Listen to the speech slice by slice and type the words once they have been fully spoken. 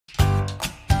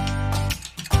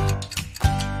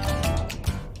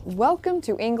Welcome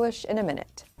to English in a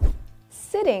Minute.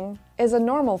 Sitting is a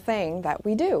normal thing that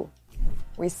we do.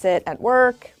 We sit at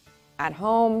work, at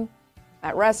home,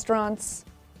 at restaurants.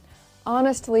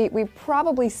 Honestly, we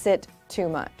probably sit too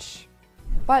much.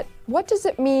 But what does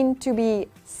it mean to be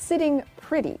sitting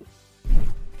pretty?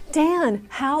 Dan,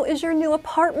 how is your new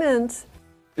apartment?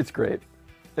 It's great.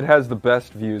 It has the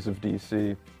best views of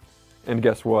DC. And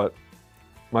guess what?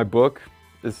 My book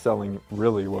is selling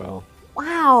really well.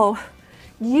 Wow!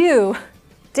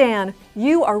 Dan,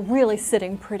 you are really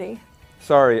sitting pretty.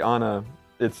 Sorry, Anna,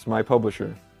 it's my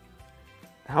publisher.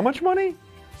 How much money?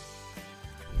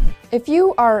 If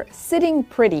you are sitting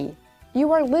pretty,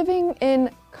 you are living in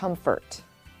comfort.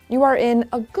 You are in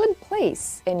a good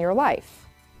place in your life.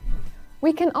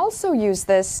 We can also use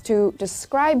this to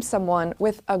describe someone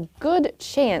with a good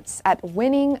chance at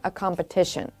winning a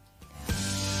competition.